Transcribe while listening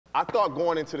I thought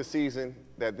going into the season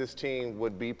that this team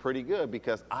would be pretty good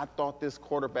because I thought this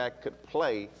quarterback could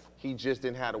play. He just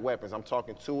didn't have the weapons. I'm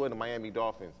talking Tua and the Miami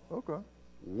Dolphins. Okay.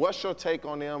 What's your take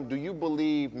on them? Do you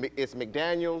believe it's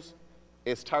McDaniels,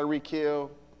 it's Tyreek Hill,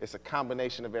 it's a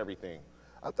combination of everything?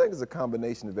 I think it's a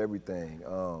combination of everything.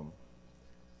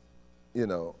 You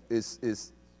know,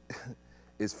 it's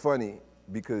funny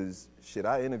because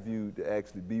I interviewed to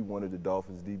actually be one of the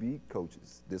Dolphins DB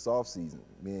coaches this offseason.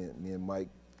 Me and Mike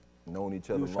known each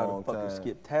other a long time. You was trying to fucking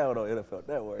skip town on NFL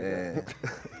Network. And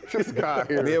this guy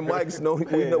here. Me and Mike's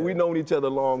we known each other a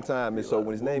long time. And so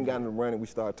when his name got in the running, we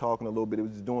started talking a little bit. It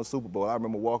was just doing Super Bowl. I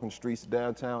remember walking the streets of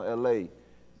downtown LA,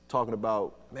 talking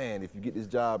about, man, if you get this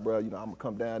job, bro, you know, I'm gonna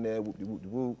come down there, whoop de whoop de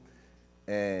whoop.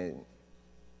 And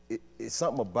it's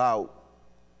something about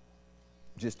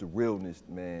just the realness,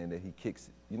 man, that he kicks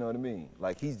it. You know what I mean?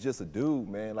 Like, he's just a dude,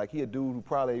 man. Like, he a dude who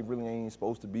probably really ain't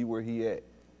supposed to be where he at.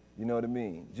 You know what I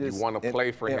mean? Just you want to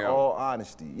play for him. In all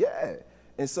honesty, yeah.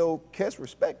 And so, Kes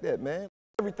respect that, man.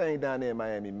 Everything down there in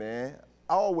Miami, man.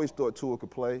 I always thought Tua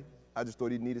could play. I just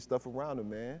thought he needed stuff around him,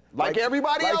 man. Like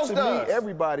everybody else to does. Me,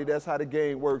 everybody, that's how the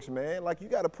game works, man. Like, you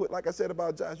got to put, like I said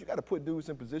about Josh, you got to put dudes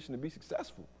in position to be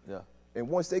successful. Yeah. And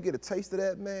once they get a taste of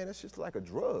that, man, that's just like a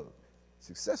drug.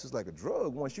 Success is like a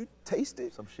drug. Once you taste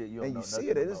it some shit you and know you see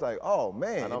it, it's like, oh,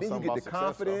 man. And then you get the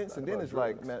confidence, and then it's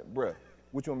drugs. like, man, bruh,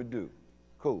 what you want me to do?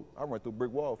 Cool, I'll run through a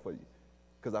brick wall for you.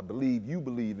 Because I believe you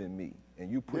believe in me.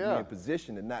 And you put me in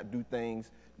position to not do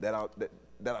things that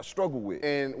I struggle with.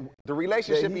 And the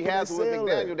relationship he has with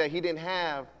McDaniel that he didn't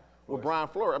have with Brian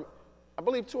Flores. I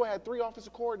believe Tua had 3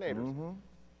 offensive coordinators.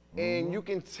 And you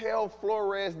can tell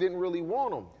Flores didn't really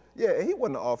want him. Yeah, and he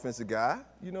wasn't an offensive guy,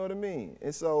 you know what I mean?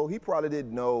 And so he probably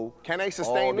didn't know can they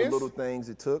sustain all the this? Little things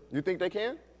it took. You think they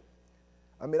can?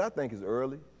 I mean, I think it's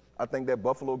early. I think that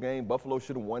Buffalo game, Buffalo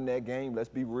should have won that game, let's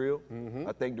be real.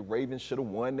 I think the Ravens should have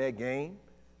won that game,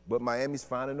 but Miami's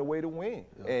finding a way to win.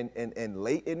 Yeah. And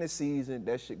late in the season,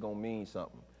 that shit gonna mean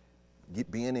something.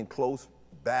 Being in close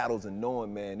battles and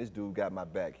knowing, man, this dude got my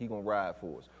back. He gonna ride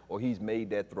for us. Or he's made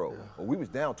that throw. Or we was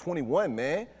down 21,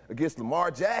 man, against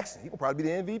Lamar Jackson. He gonna probably be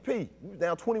the MVP. We was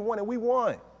down 21 and we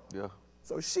won. Yeah.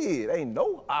 So shit, ain't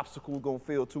no obstacle gonna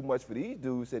feel too much for these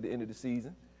dudes at the end of the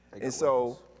season. And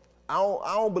so I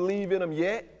don't believe in them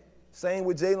yet. Same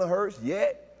with Jalen Hurts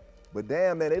yet. But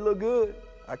damn, man, they look good.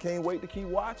 I can't wait to keep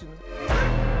watching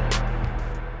them.